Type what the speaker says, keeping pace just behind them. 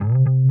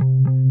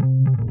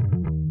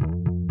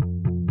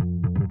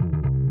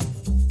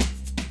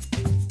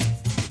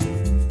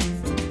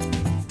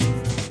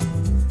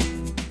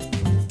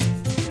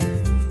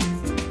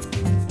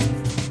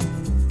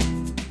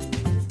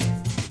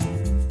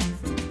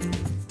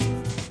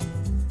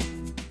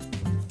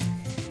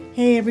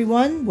Hey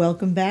everyone,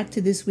 welcome back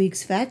to this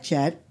week's Fat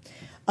Chat.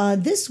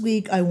 This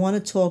week I want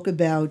to talk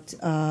about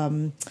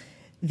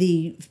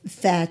the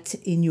fat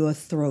in your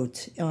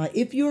throat.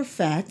 If you're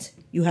fat,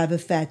 you have a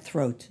fat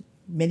throat.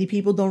 Many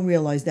people don't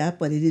realize that,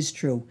 but it is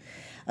true.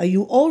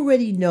 You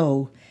already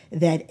know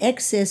that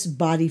excess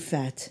body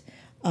fat,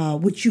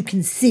 which you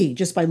can see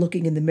just by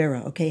looking in the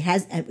mirror, okay,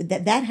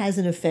 that has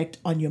an effect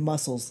on your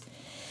muscles.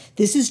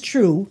 This is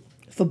true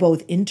for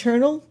both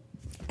internal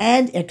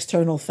and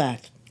external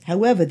fat.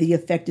 However, the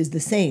effect is the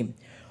same.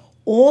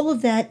 All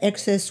of that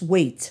excess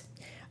weight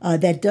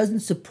that doesn't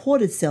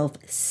support itself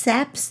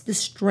saps the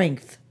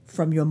strength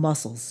from your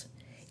muscles.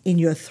 In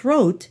your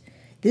throat,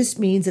 this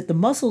means that the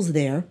muscles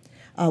there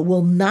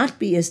will not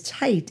be as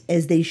tight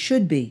as they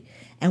should be.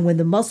 And when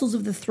the muscles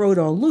of the throat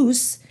are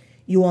loose,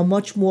 you are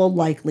much more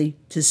likely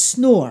to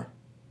snore.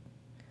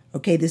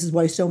 Okay, this is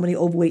why so many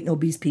overweight and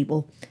obese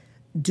people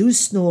do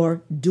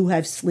snore, do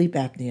have sleep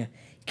apnea.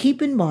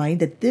 Keep in mind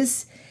that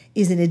this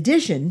is in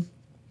addition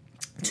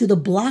to the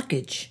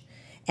blockage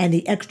and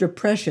the extra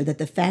pressure that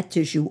the fat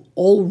tissue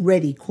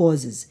already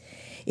causes.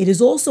 It is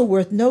also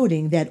worth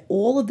noting that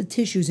all of the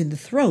tissues in the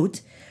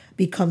throat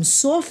become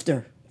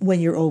softer when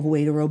you're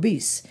overweight or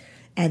obese.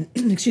 And,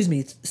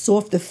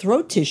 soft the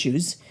throat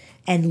tissues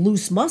and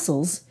loose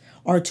muscles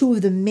are two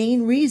of the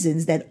main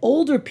reasons that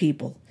older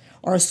people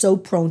are so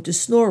prone to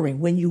snoring.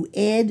 When you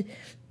add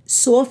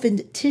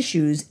softened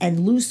tissues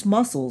and loose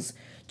muscles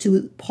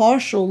to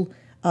partial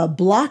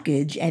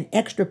blockage and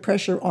extra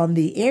pressure on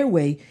the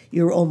airway,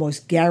 you're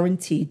almost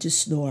guaranteed to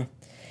snore.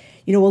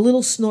 You know, a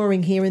little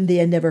snoring here and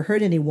there never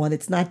hurt anyone.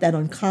 It's not that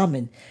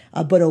uncommon.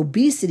 But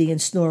obesity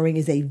and snoring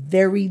is a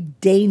very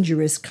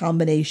dangerous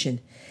combination.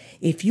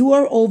 If you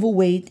are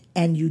overweight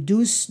and you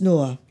do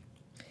snore,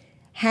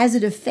 has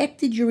it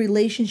affected your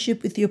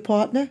relationship with your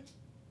partner?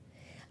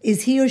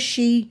 Is he or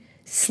she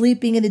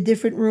sleeping in a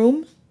different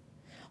room?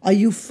 Are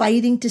you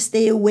fighting to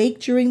stay awake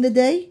during the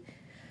day?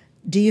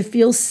 Do you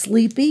feel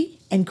sleepy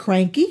and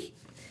cranky?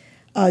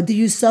 Do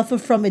you suffer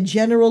from a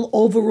general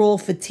overall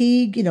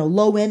fatigue,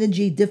 low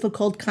energy,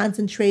 difficult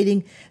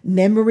concentrating,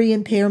 memory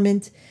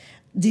impairment?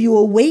 Do you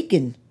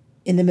awaken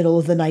in the middle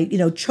of the night,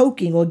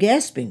 choking or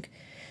gasping?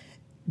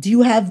 Do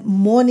you have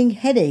morning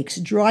headaches,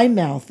 dry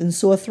mouth, and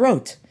sore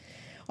throat?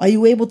 Are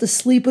you able to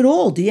sleep at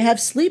all? Do you have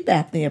sleep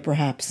apnea,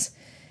 perhaps?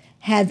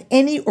 Have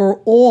any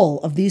or all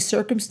of these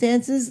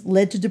circumstances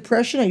led to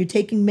depression? Are you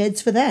taking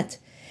meds for that?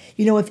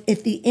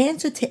 If the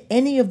answer to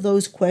any of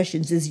those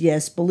questions is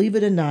yes, believe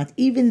it or not,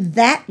 even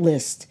that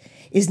list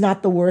is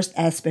not the worst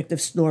aspect of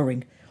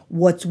snoring.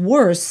 What's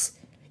worse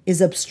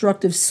is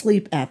obstructive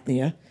sleep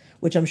apnea,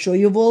 which I'm sure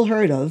you've all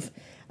heard of.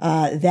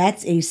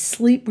 That's a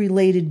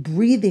sleep-related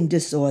breathing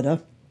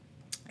disorder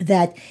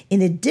that,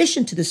 in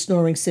addition to the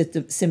snoring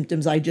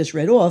symptoms I just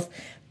read off,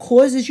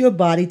 causes your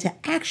body to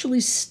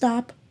actually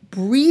stop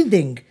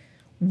breathing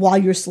while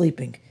you're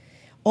sleeping.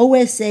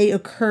 OSA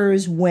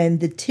occurs when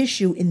the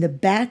tissue in the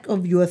back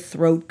of your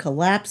throat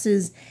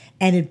collapses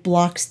and it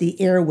blocks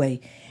the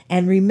airway.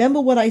 And remember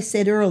what I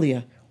said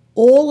earlier,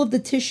 all of the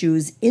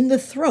tissues in the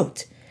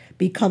throat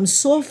become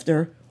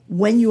softer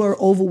when you are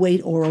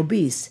overweight or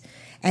obese.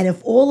 And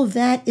if all of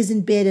that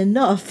isn't bad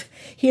enough,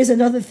 here's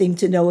another thing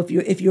to know if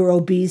you're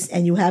obese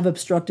and you have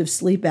obstructive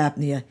sleep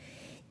apnea.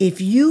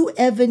 If you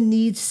ever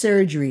need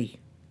surgery,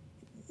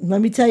 let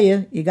me tell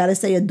you, you got to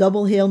say a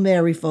double Hail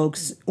Mary,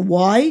 folks.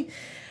 Why?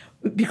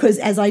 Because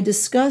as I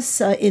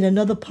discuss in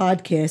another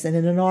podcast and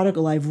in an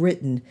article I've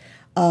written,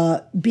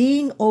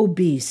 being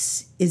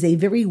obese is a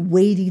very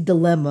weighty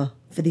dilemma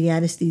for the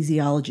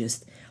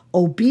anesthesiologist.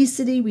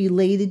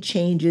 Obesity-related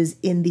changes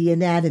in the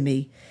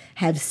anatomy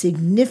have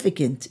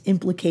significant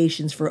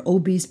implications for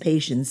obese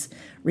patients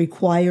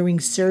requiring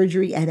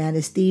surgery and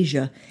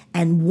anesthesia,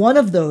 and one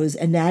of those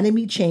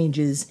anatomy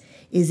changes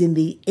is in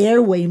the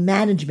airway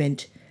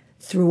management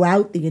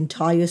throughout the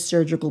entire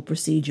surgical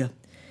procedure.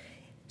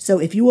 So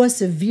if you are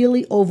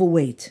severely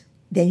overweight,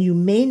 then you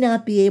may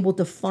not be able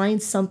to find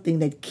something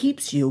that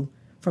keeps you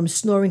from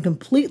snoring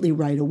completely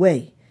right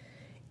away.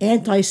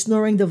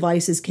 Anti-snoring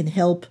devices can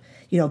help,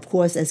 of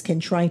course, as can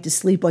trying to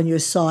sleep on your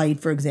side,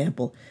 for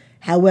example.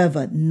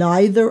 However,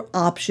 neither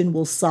option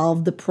will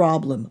solve the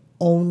problem.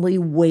 Only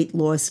weight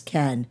loss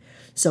can.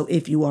 So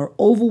if you are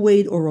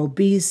overweight or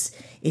obese,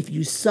 if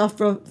you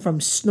suffer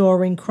from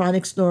snoring,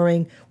 chronic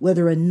snoring,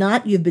 whether or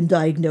not you've been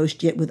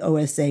diagnosed yet with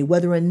OSA,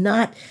 whether or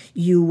not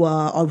you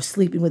are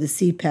sleeping with a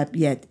CPAP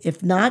yet,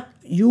 if not,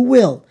 you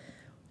will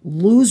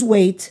lose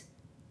weight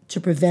to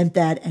prevent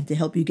that and to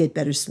help you get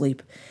better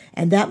sleep.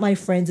 And that, my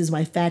friends, is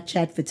my Fat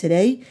Chat for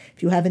today.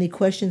 If you have any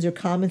questions or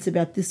comments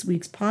about this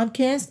week's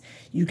podcast,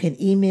 you can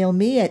email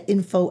me at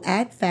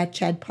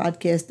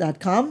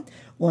info@fatchatpodcast.com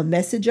or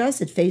message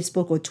us at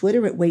Facebook or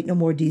Twitter at Wait No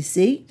More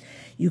DC.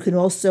 You can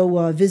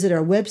also visit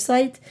our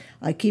website,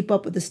 keep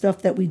up with the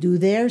stuff that we do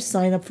there,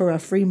 sign up for our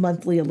free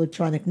monthly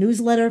electronic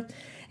newsletter.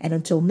 And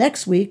until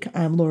next week,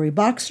 I'm Lori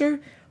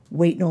Boxer,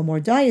 Wait No More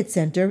Diet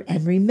Center,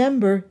 and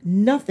remember,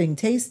 nothing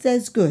tastes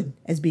as good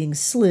as being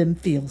slim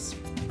feels.